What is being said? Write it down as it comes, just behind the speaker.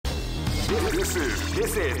This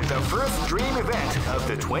is the first dream event of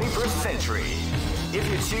the 21st century. If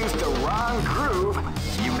you choose the wrong groove,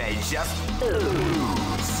 you may just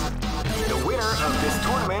lose. The winner of this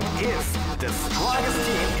tournament is the strongest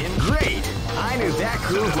team in. Great! I knew that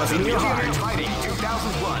groove was in your heart. Fighting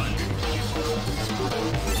 2001.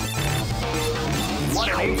 What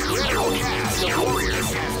an incredible cast of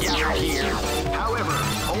warriors has gathered here. However,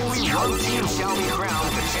 only one team shall be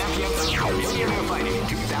crowned the champion of Millionaire Fighting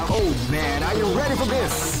 2000. Oh man, are you ready for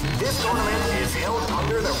this? This tournament is held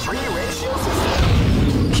under the free ratio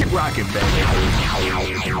system. Keep rocking, baby.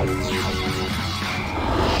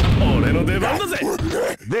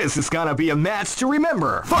 This is gonna be a match to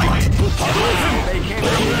remember. Fight! They came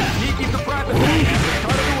out with a sneaky surprise attack at the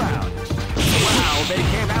start of the round. Wow, they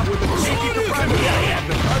came out with a sneaky surprise attack at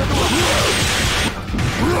the start of the round.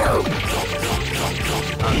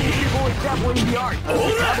 These people are definitely the art of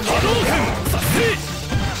the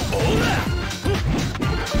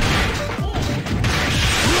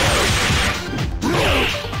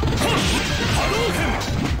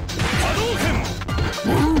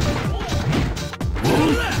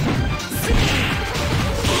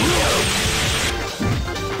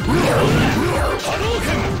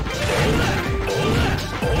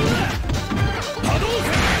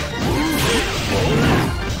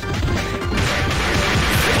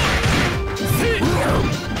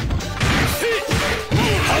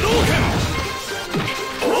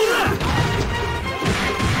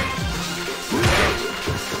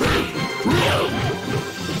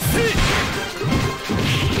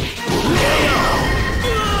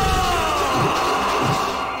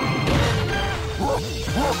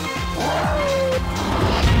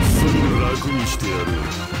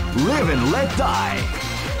Live and let die.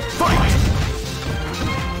 Fight!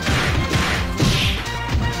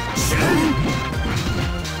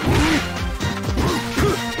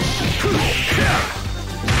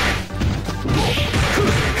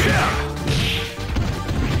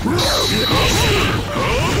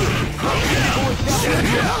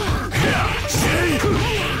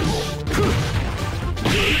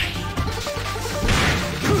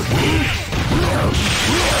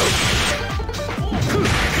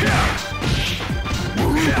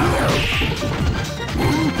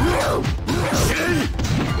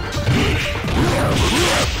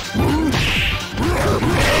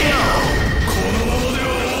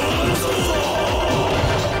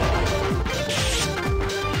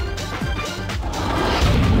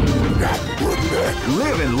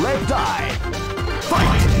 Live and let die.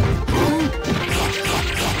 Fight!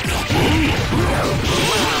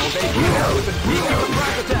 Wow, they came out with a sneaky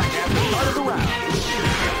surprise attack at the start of the round.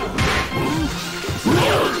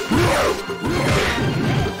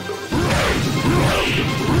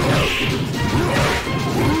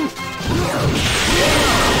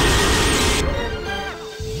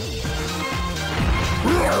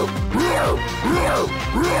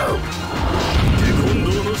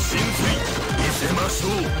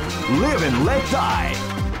 Live and let die.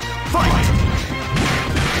 Fight!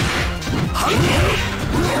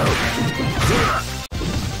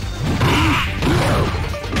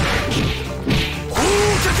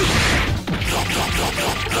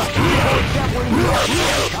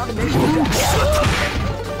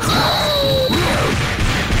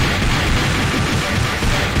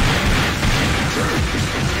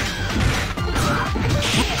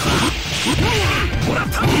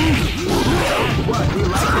 What we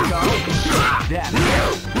like to call that.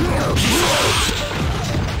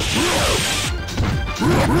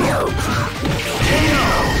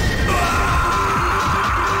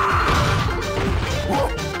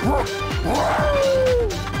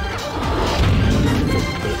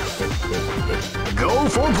 Go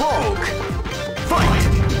for broke. Fight!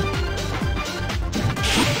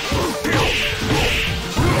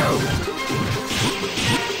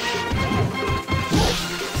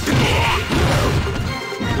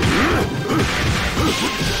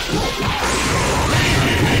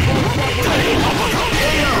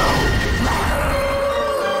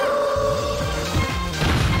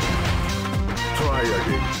 Try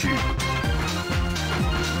again, Chief.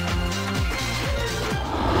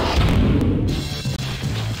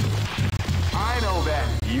 I know that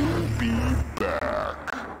you'll be back.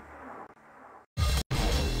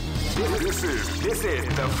 This is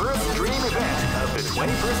the first dream event of the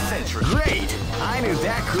 21st century. Great! I knew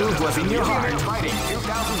that groove was in your heart. Fighting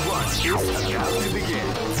 2001 is about to begin.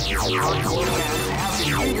 Hardcore fans have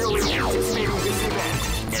been eagerly anticipating this event,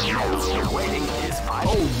 and now the waiting is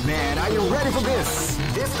final. Oh man, are you ready for this?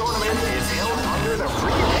 This tournament is held under the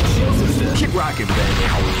free ratio system. Keep rocking, baby.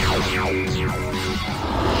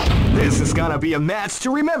 This is gonna be a match to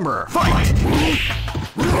remember. Fight!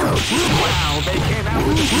 Wow, they came out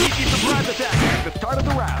with a sneaky surprise attack at the start of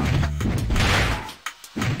the round.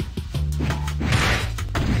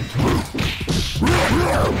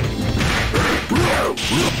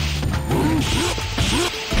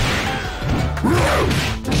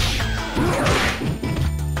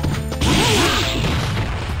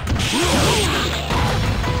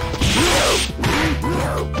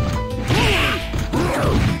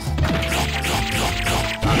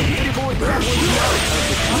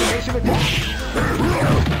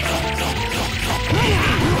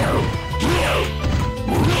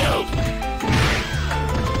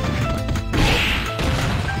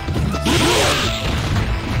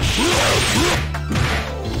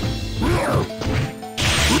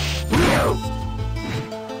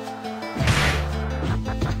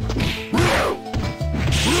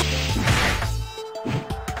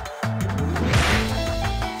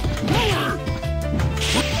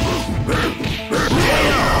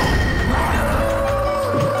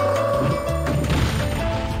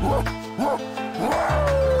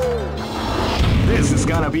 This is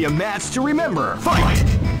gonna be a match to remember. Fight!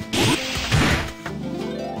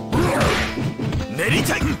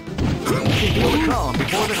 Feel the calm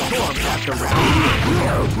before the storm after round.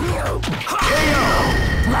 KO!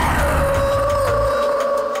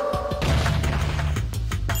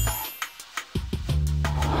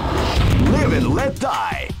 Live and let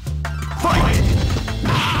die. Fight!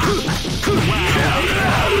 Wow.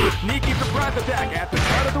 Sneaky surprise attack at the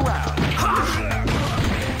start of the round.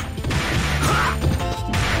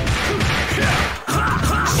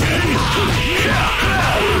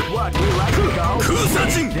 What, you like to go?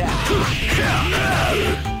 Kusachin!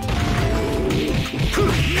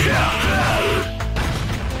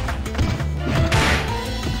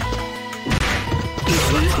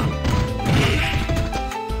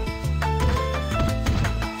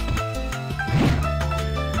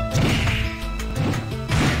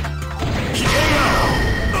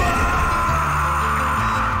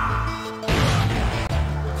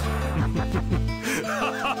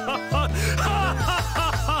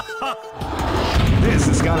 This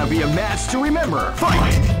is gonna be a match to remember.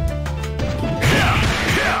 Fight!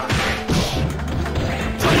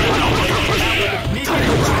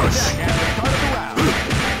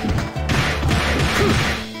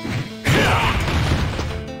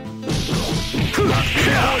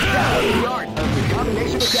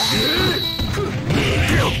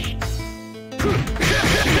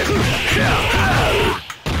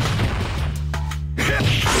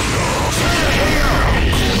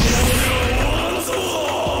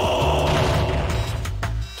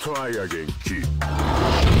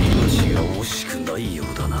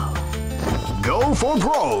 Go for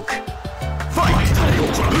broke! Fight!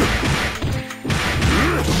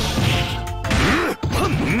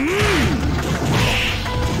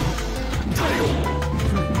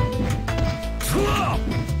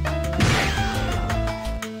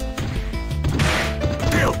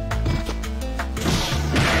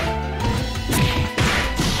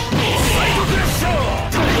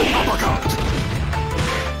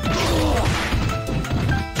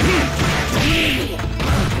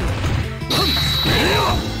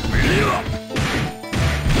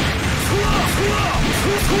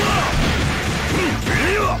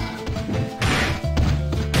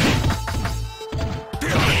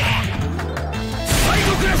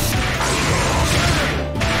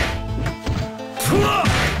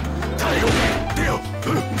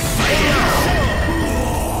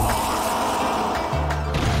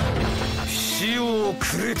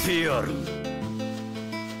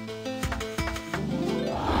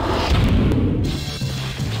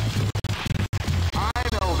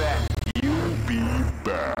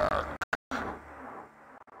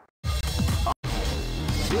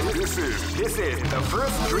 This is the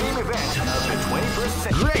first dream event of the 21st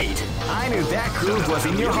century. Great! I knew that groove was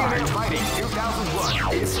in your heart. Fighting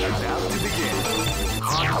 2001 is about to begin.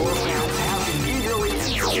 Hardcore fans have been eagerly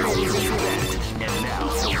anticipating this event. And now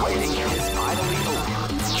the waiting is finally over.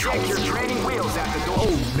 Check your training wheels at the door.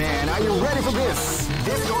 Oh man, are you ready for this?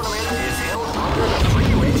 This tournament is held under the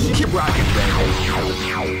free ratio. Keep rocking, baby.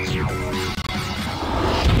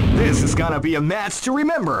 This is gonna be a match to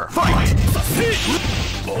remember. Fight!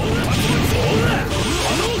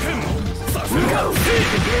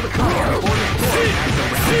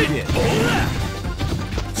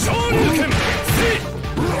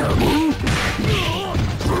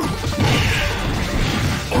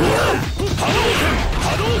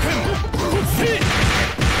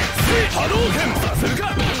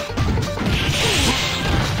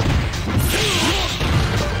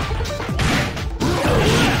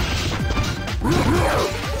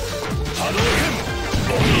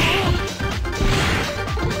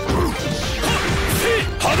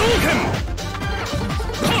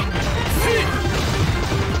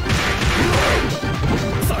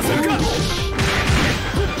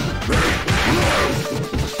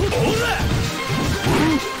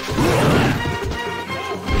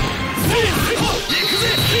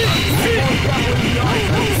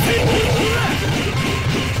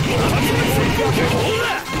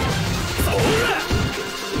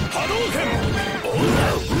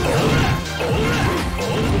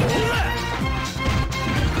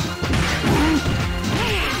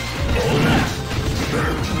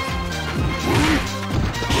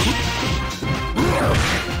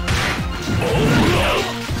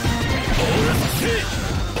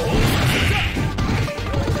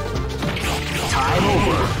 Time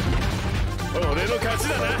over.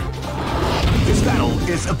 This battle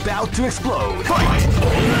is about to explode. Fight!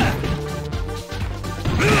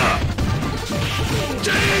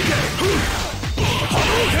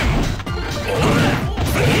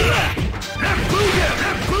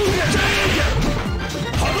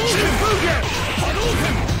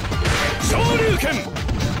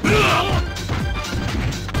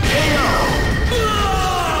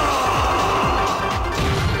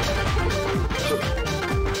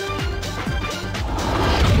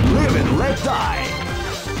 Live and let die.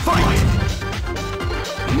 Fight!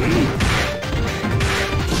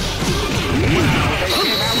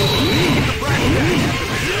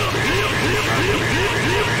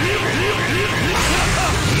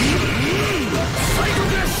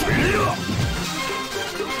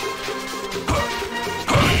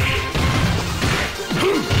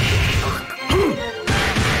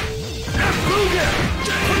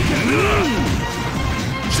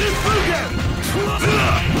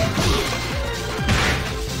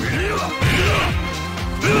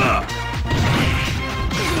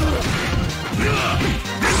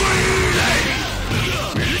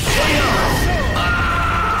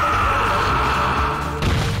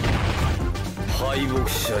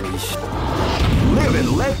 Live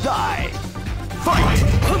and let die. Fight!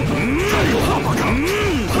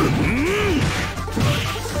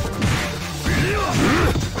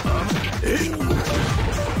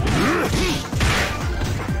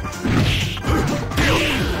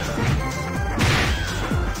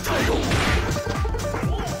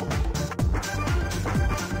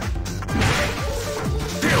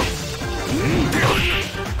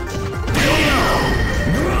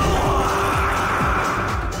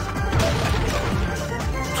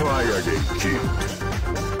 Try again, kid.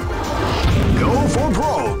 Go for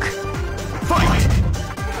broke. Fight!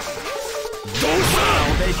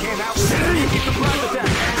 Wow, they came out with a sneaky surprise attack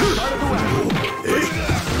at the start of the round.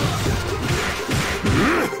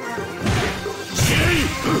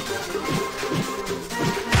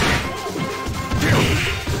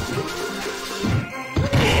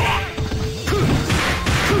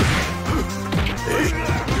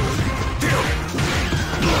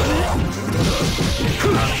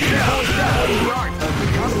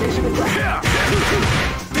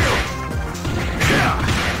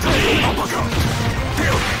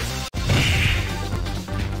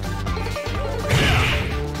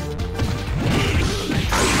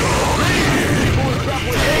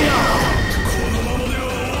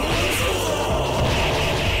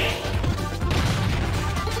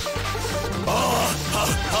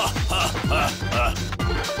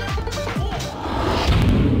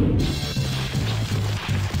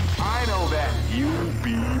 I know that. You'll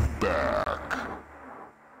be back.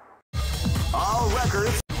 All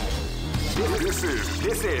records.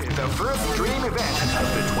 This is the first dream event of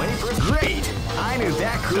the 21st. Great! I knew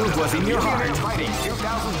that groove was in your heart. Fighting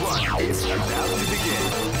 2001 is about to begin.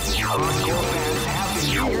 Hardcore fans have been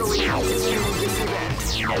eagerly anticipating this event,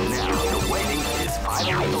 and now the waiting is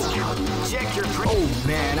finally over. Check your Oh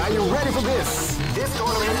man, are you ready for this? This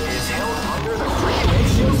tournament is held under the free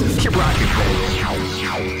ratio system. Keep rocking, baby.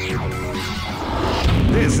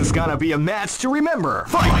 This is gonna be a match to remember.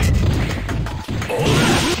 Fight!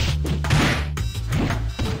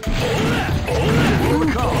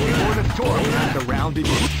 Call before the storm as the round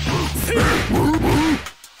begins.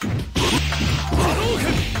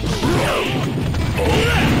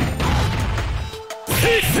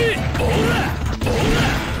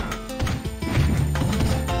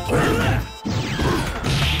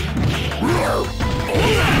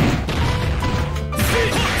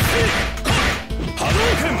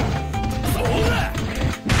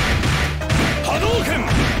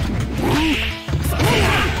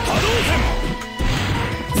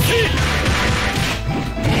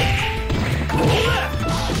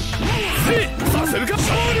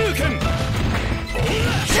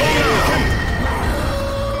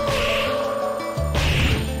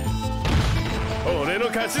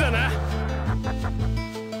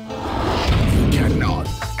 You cannot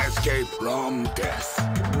escape from death.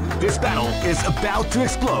 This battle is about to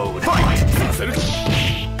explode. Fight!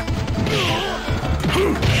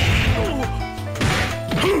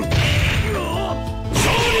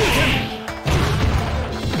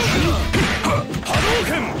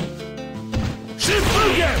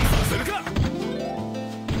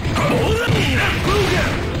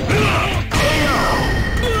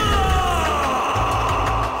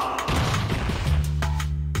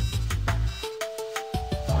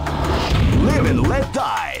 Live and let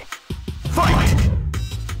die. Fight!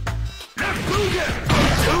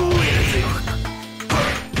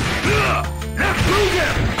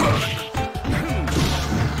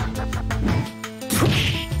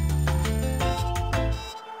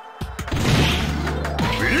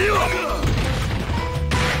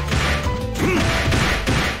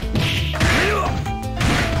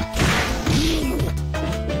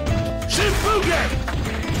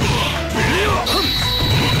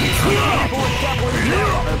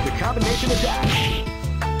 combination attack.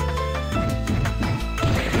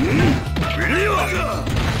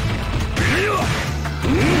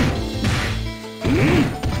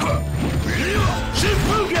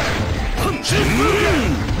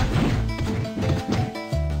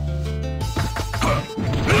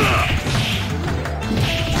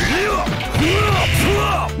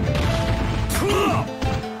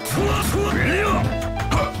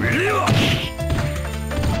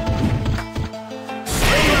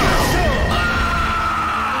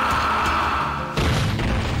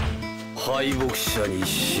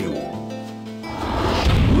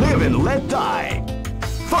 Live and let die.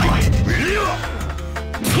 Fight!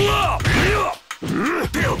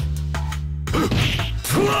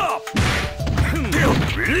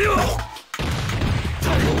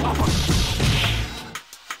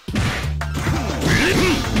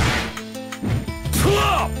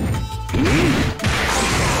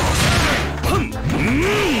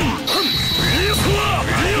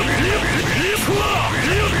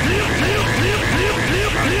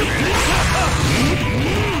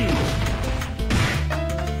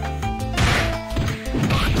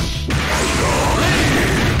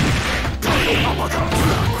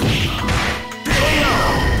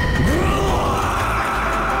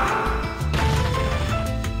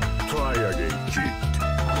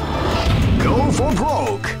 Go for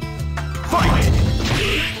broke. Fight!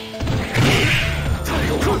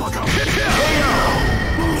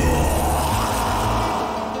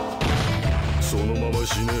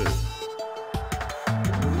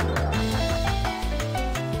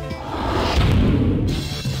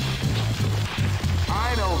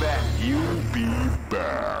 I know that. You'll be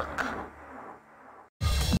back.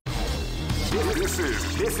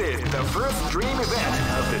 This is the first dream event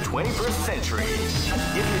of the 21st century.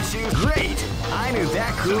 If you choose great, I knew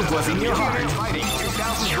that groove was in your heart. Fighting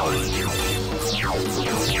 2001.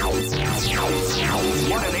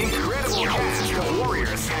 What an incredible cast of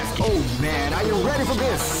warriors. Oh man, are you ready for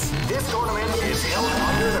this? This tournament is held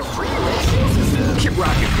under the free ratio system. Keep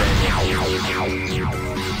rocking,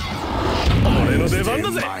 Take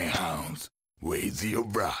my hounds with your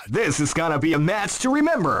bride. This is gonna be a match to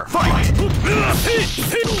remember. Fight!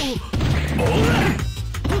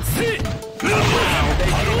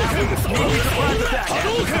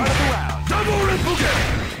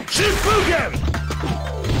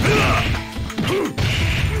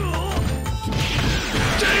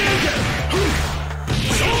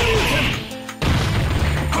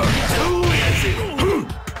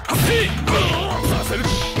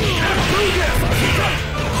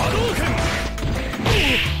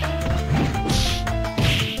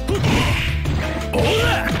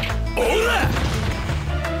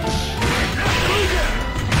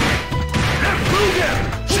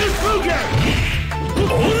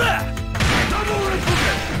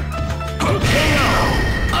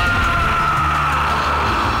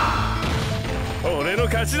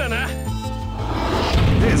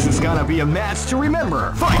 This is gonna be a match to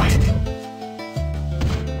remember. Fight!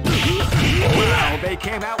 Wow, they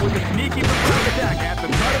came out with a sneaky surprise attack at the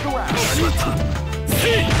start of the round.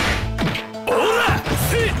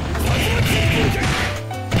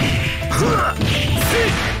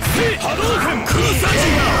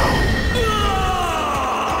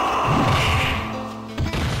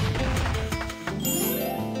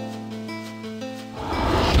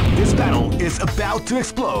 This battle is about to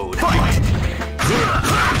explode. Fight!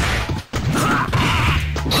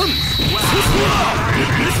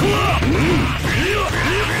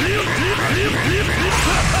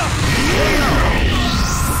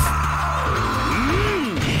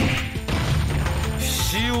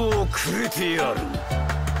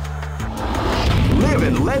 Live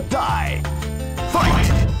and let die. Fight!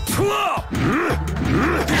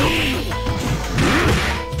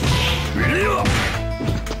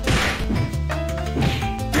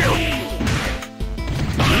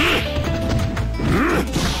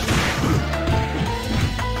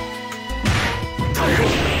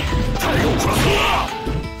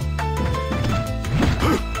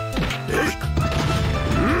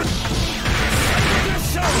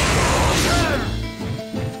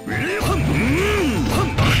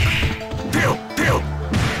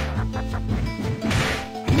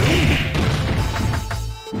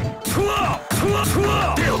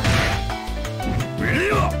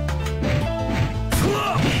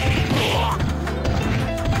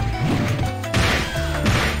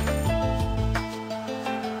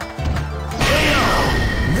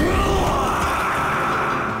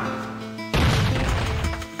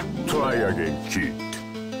 Try again, kid.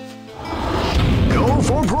 Go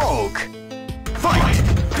for broke. Fight!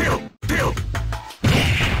 Build!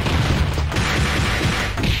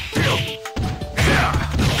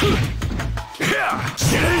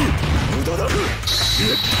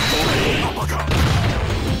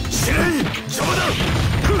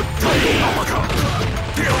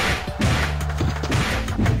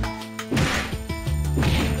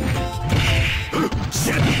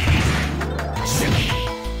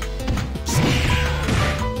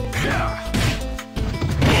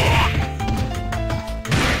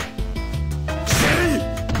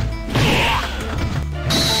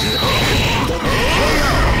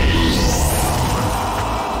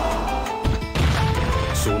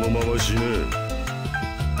 そのまま死ね。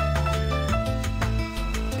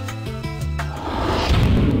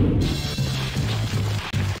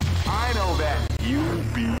I know that. You'll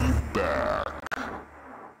be back.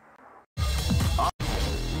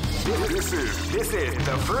 This is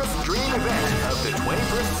the first dream event of the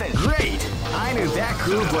 21st century. Great! I knew that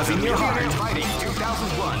groove was in your heart. Fighting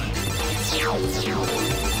 2001.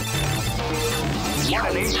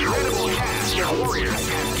 What an incredible cast of warriors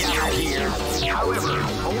has gathered here. However,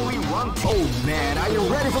 only one team. Oh man, are you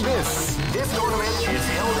ready for this? This tournament is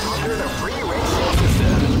held under the free ratio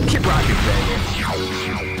system. Keep rocking, baby.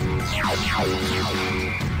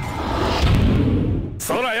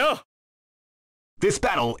 Sora yo! This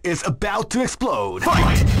battle is about to explode.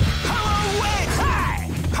 Fight! Power wave! High!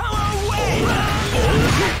 Power wave!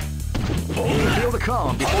 Feel the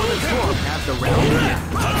calm before the storm as the round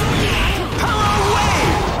begins. Power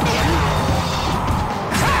wave!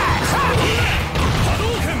 High!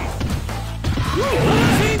 Hadouken! Power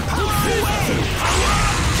wave! Power wave!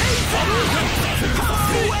 Power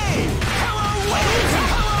wave! Power wave!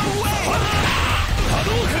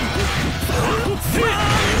 Hadouken! Hadouken!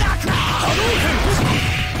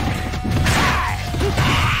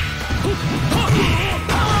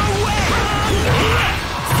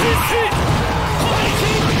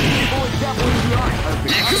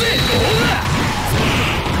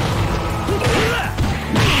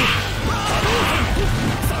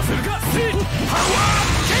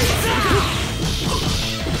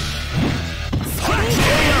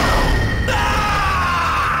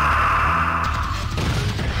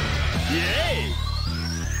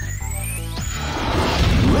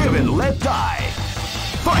 Live and let die.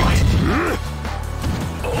 Fight!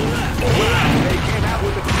 They came out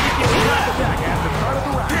with a sneaky attack at the start of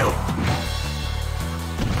the round.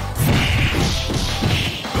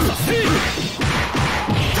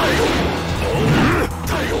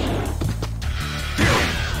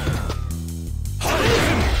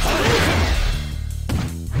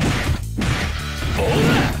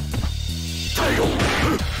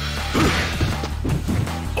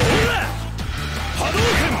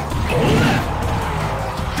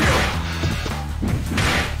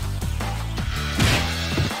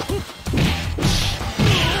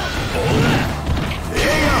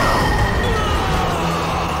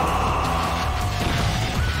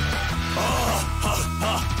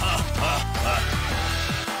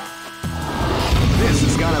 This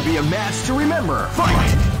is gonna be a match to remember.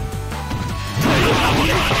 Fight!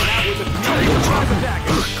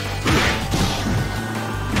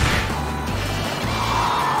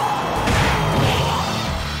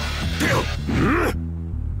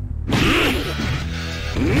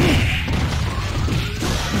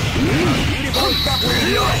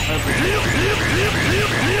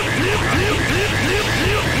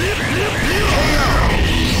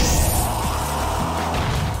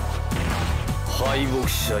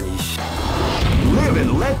 Live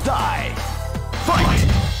and let die. Fight!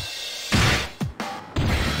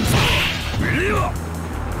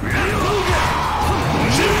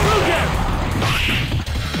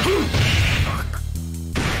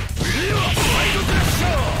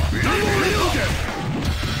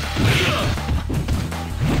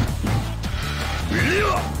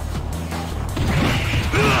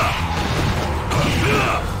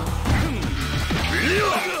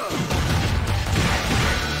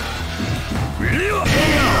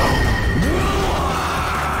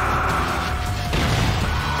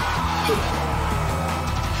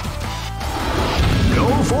 Go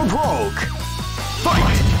for broke.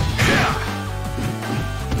 Fight!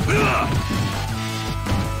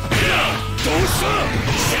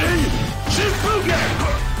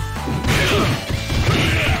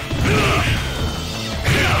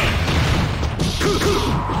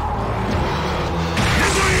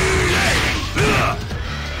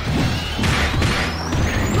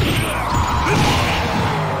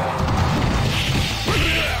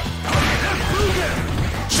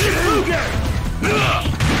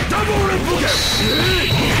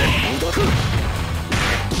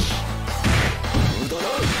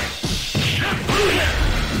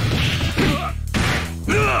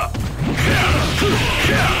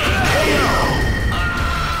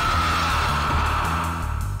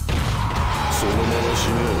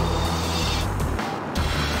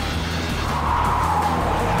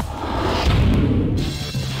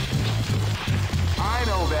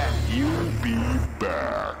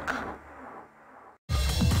 back.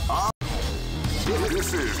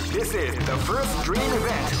 This is the first dream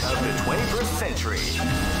event of the 21st century.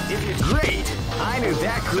 If it's great, I knew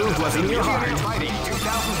that groove was in your heart. Fighting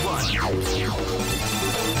 2001.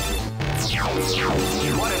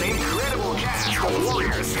 What an incredible cast of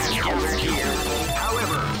warriors has gathered here.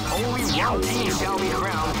 However, only one team shall be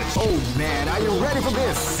crowned. Oh man, are you ready for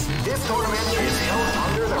this? This tournament is held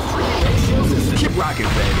under the free ratio system. Keep rocking,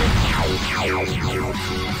 baby.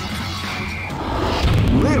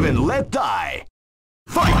 Live and let die.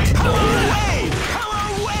 Fight! Power wave! Power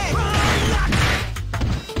wave!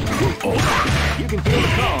 You can feel the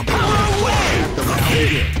calm. Power wave!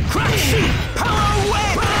 Crash shoot! Power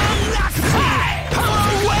wave!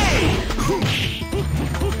 Power wave!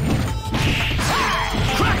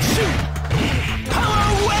 Crash shoot!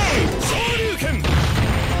 Power wave! Shoryuken!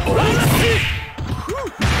 Power wave!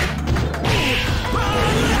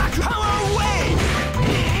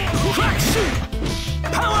 Crash shoot!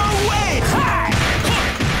 Power wave!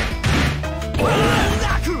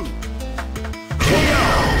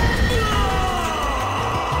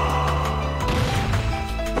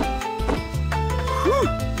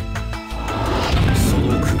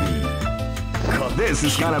 This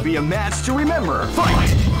is gonna be a match to remember. Fight!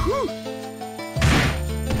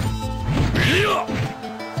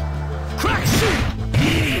 Crack shoot!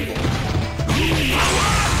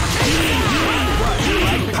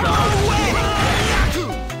 Power wave!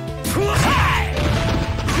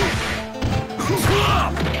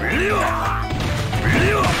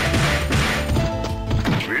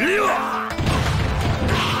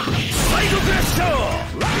 Side pressure!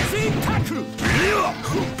 Rising tackle!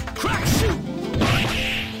 Crack shoot!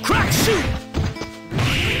 Crack shoot!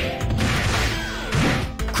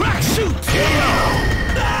 Crack shoot!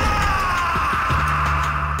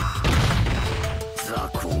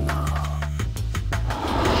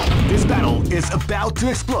 This battle is about to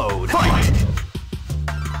explode. Fight!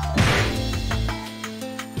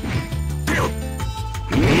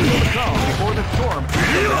 Calm before the storm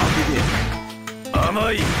begins.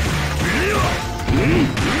 Amai!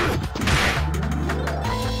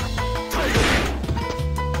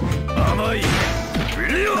 Amai!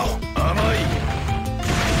 Amai!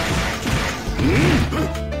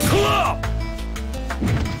 Clap!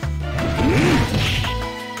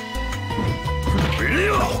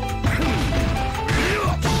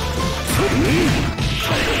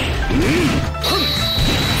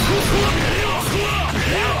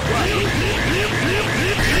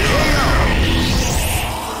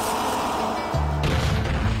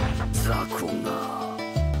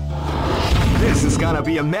 This is gonna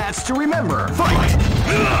be a match to remember. Fight!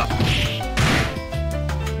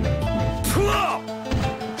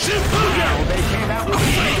 They came out with a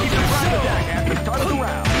sneaky surprise attack at the start of the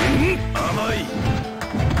round.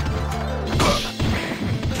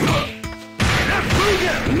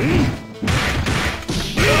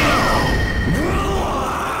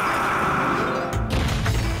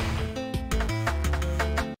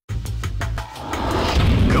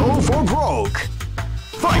 Go for broke.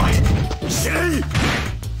 Fight!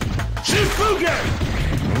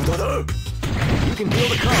 You can feel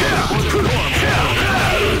the calm before the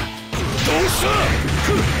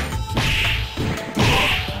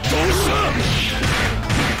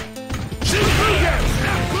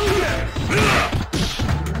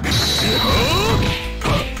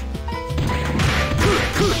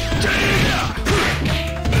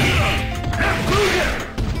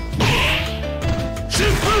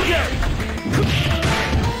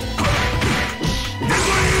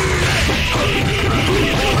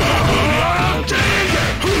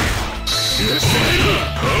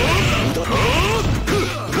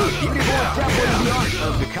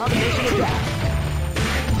of the combination attack.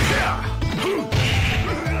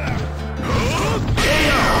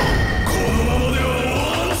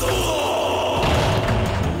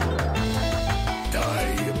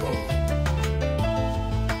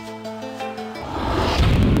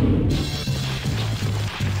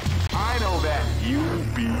 I know that. You'll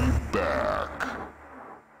be back.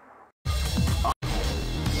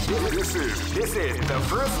 This is the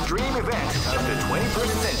first dream event of the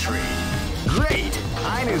 21st century. Great!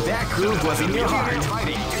 I knew that groove was in your heart.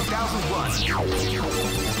 Fighting 2001.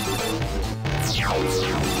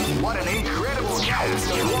 What an incredible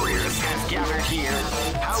cast of warriors has gathered here.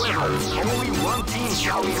 However, only one team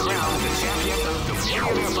shall be crowned the champion of the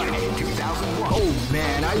Fightcade Fighting 2001. Oh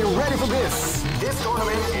man, are you ready for this? This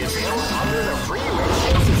tournament is held under the free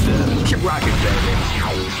ratio system. Keep rocking, baby.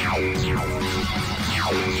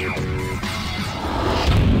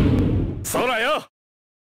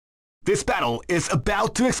 This battle is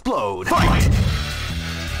about to explode. Fight!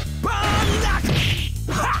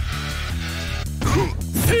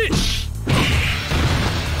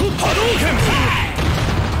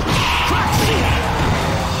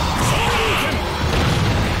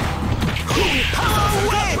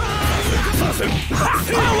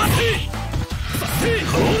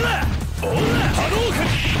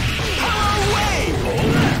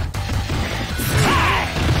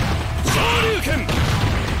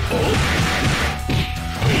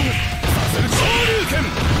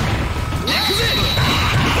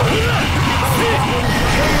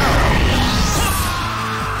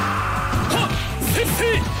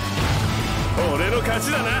 俺の勝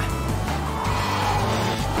ちだな。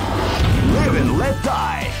 Live and let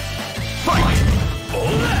die. Fight!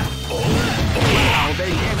 Wow,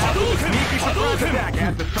 they came out with a sneaky surprise attack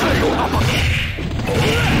at the third.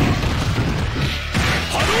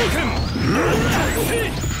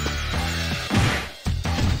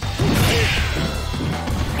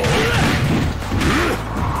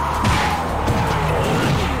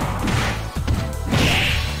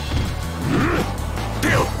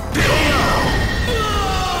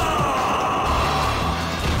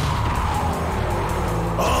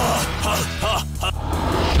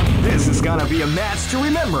 This is gonna be a match to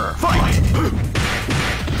remember. Fight!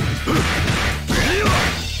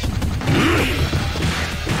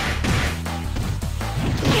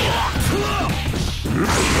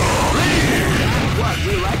 What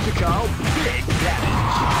we like to call big damage.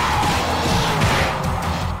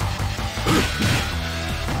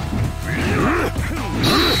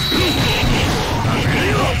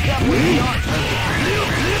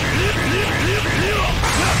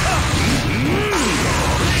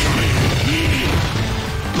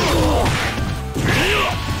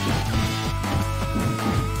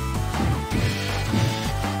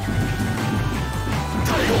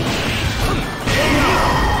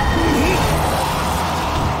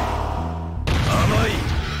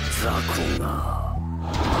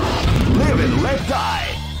 Live and let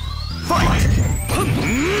die. Fight!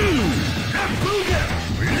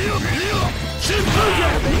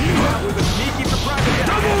 With a sneaky surprise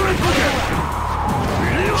attack.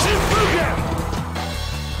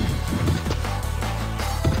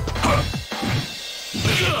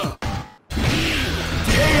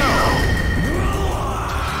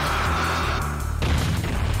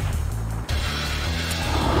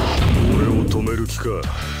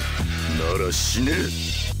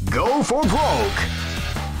 Go for broke.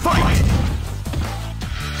 Fight!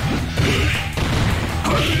 Wow,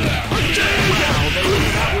 they came out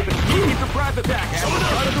with a sneaky surprise attack at the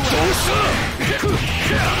start of the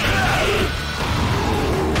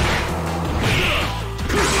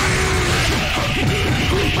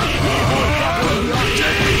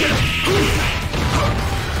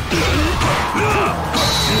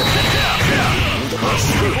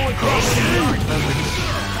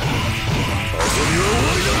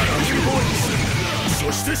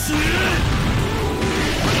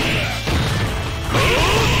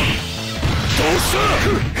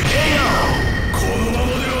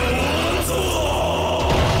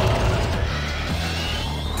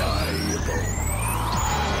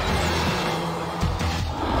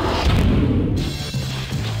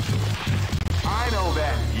I know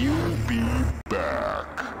that you'll be back.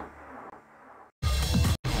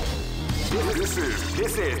 This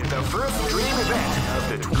is the first dream event of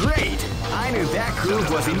the Great! I knew that groove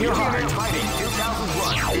was in your heart. Fighting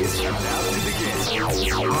 2001 is about to begin.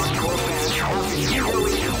 Hardcore fans have been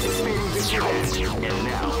eagerly anticipating this event. And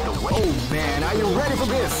now, oh man, are you ready for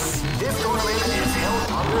this? This tournament is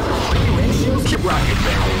held under the free ratio. Keep rocking,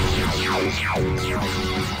 baby.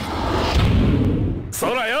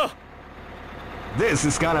 This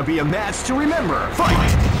is gonna be a match to remember.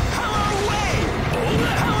 Fight!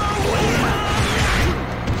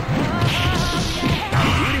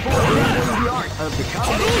 The art of the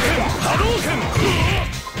Hadouken!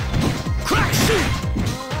 Crack shoot!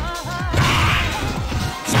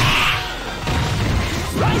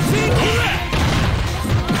 Rising away!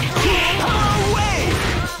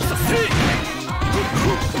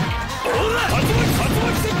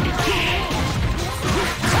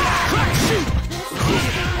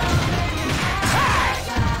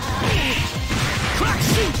 Crack shoot! Crack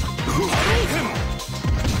shoot! Hadouken!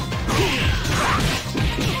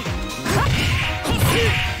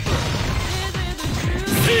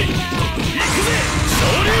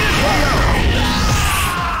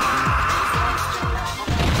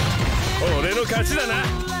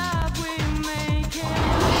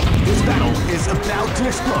 This battle is about to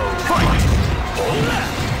explode. Fight!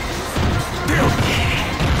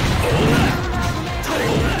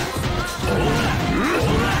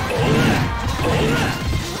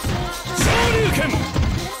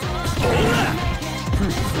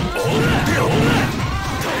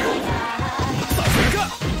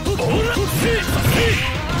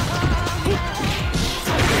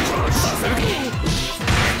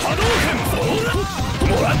 Hadouken!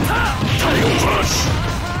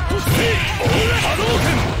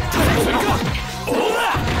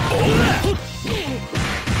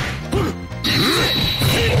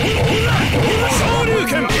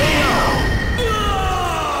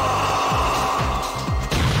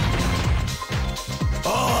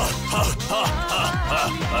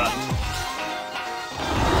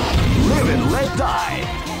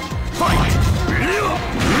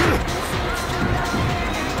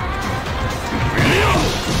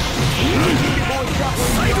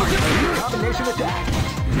 Combination attack.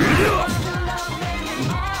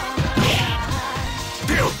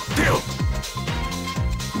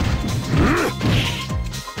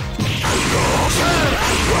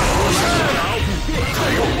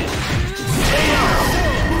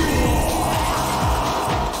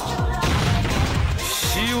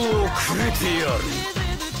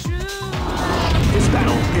 This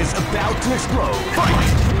battle is about to explode. Fight!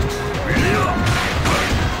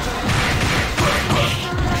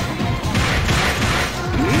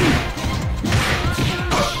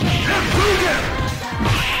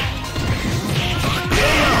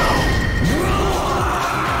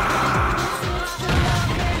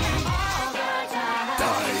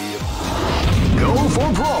 Go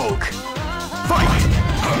for broke. Fight!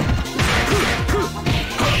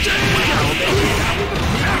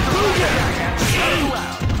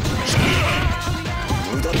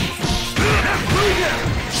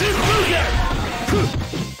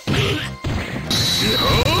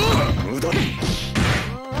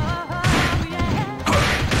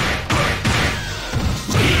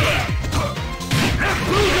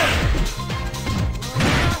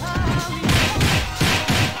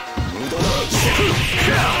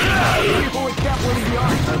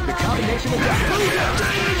 The combination attack.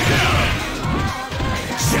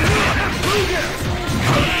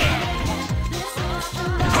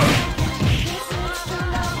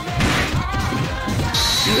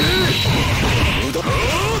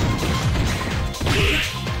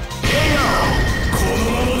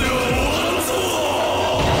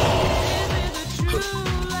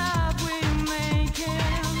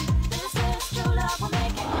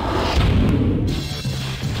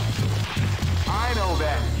 I know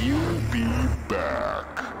that. You'll be back.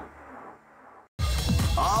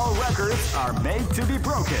 All records are made to be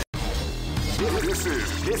broken.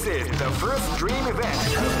 This is the first dream event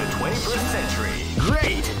of the 21st century.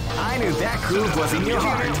 Great! I knew that groove was in your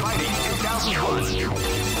heart. Fighting 2001.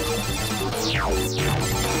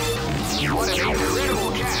 What an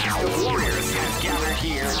incredible cast of warriors has gathered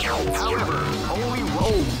here. However, only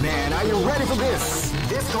oh man, are you ready for this?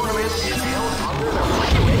 This tournament is held under the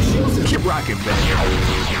regulations. Keep rocking, baby.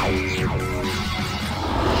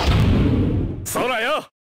 そらよ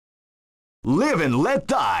Live and let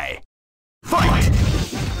die. Fight!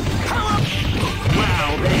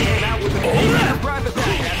 Wow, they came out with a private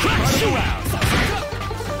attack. Crack shoot!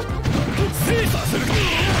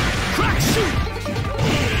 Crack shoot!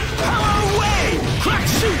 Power away! Crack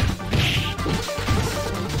shoot!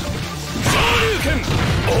 Shoryuken!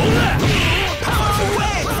 Ola! Power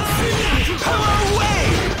away! Power away!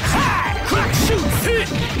 Ha! Crack shoot!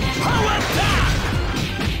 Power attack!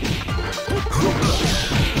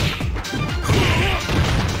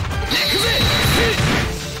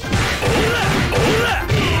 Ola! Ola!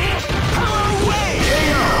 Power away!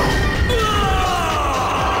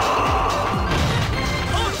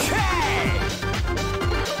 Okay!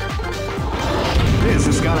 This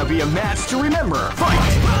is gonna be a match to remember. Fight!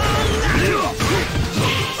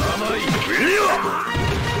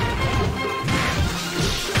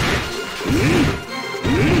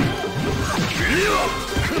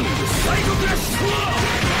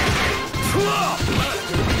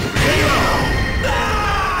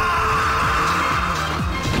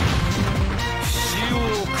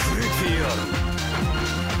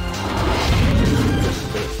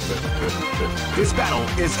 This battle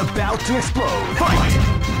is about to explode. Fight!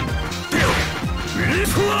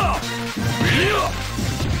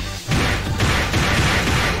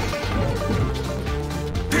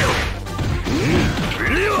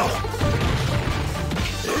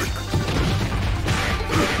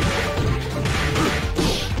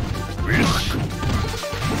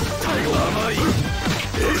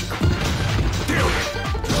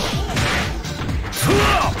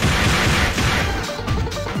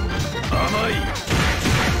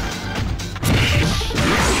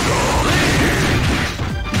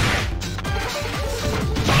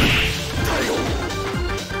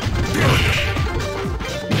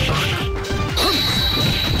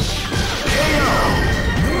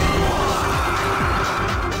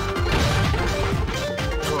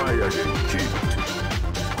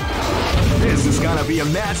 This is gonna be a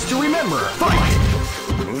match to remember. Fight!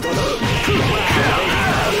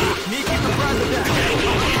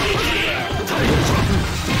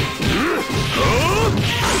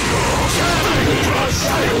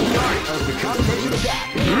 Of the combination attack.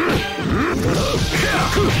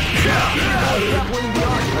 Winning the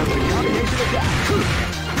art of the combination attack.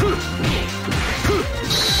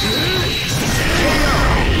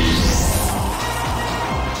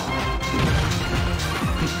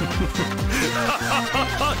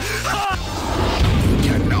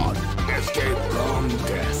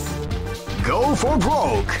 Go for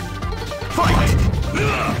broke. Fight!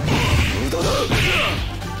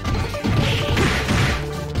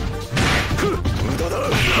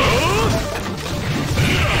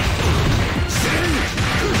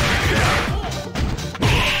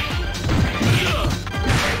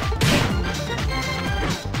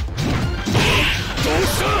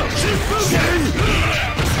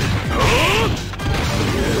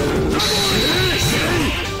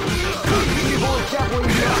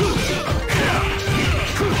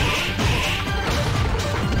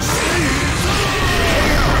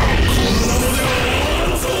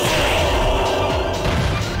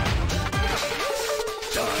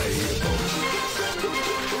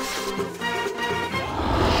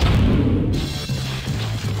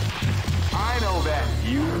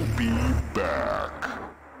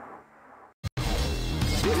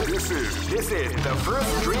 This is the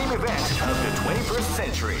first dream event of the 21st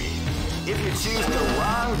century. If you choose the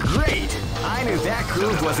wrong, great! I knew that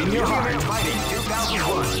groove was in your heart. Fighting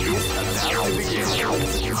 2001 is about to begin.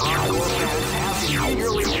 Hardcore fans have been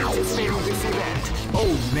eagerly anticipating this event.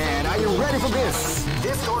 Oh man, are you ready for this?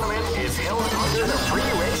 This tournament is held under the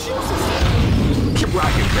free ratio system. Keep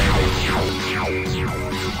rocking, baby.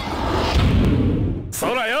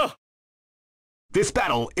 Soraya! This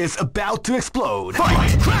battle is about to explode.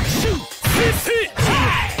 Fight! Crack shoot! Hit!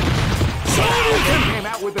 Came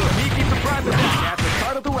out with a sneaky surprise attack at the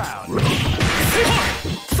start of the round.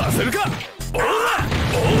 Saseru ka? Ora!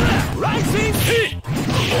 Ora! Rising hit!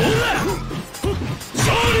 Ora!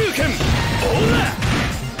 Shoryuken! Ora!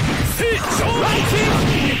 Hit! Shoryuken!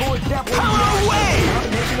 Power away!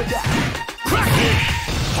 Crack it!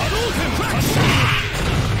 Hadouken! Crack shoot!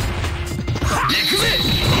 Ikuze!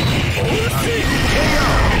 Ora! Hit! Ora!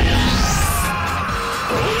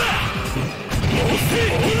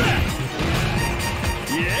 Ora!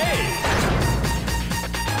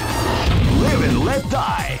 Live and let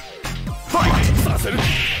die. Fight! Saseru!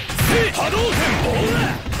 Hit! Hadouken! Ora!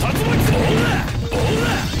 Tatsumaki! Ora!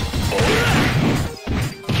 Ora! Ora!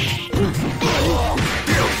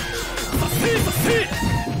 Hit!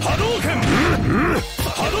 Hadouken!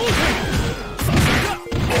 Hadouken! Saseru ka?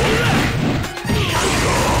 Ora!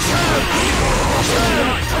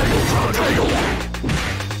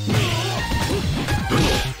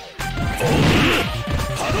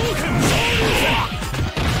 Hadouken!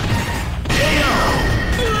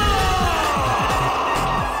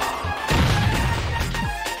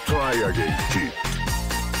 Try again, kid.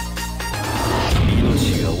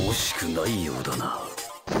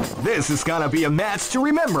 This is gonna be a match to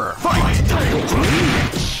remember. Fight!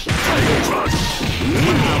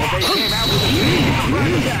 Wow, they came out with a sneaky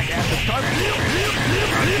surprise attack at the start of the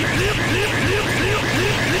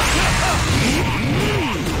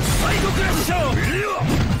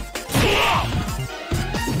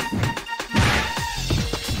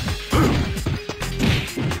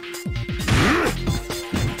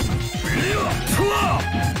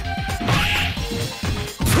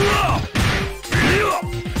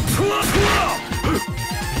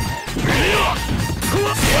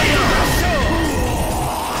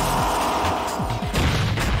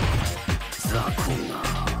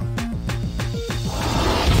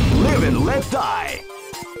Live and let die.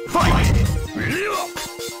 Fight!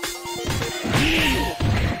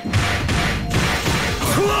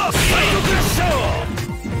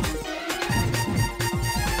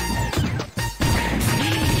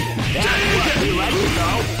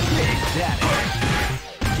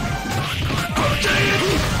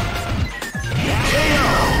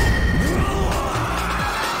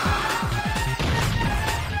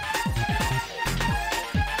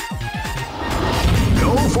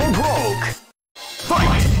 Go for broke.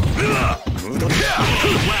 Fight!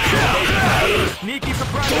 sneaky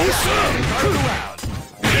surprise attack at the start of the round.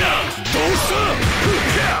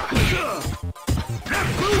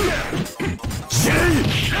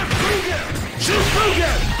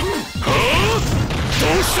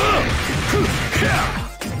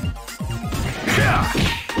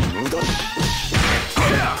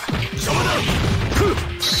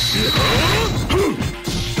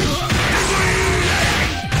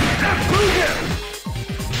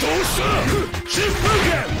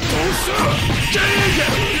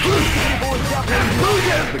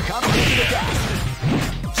 The competition attack.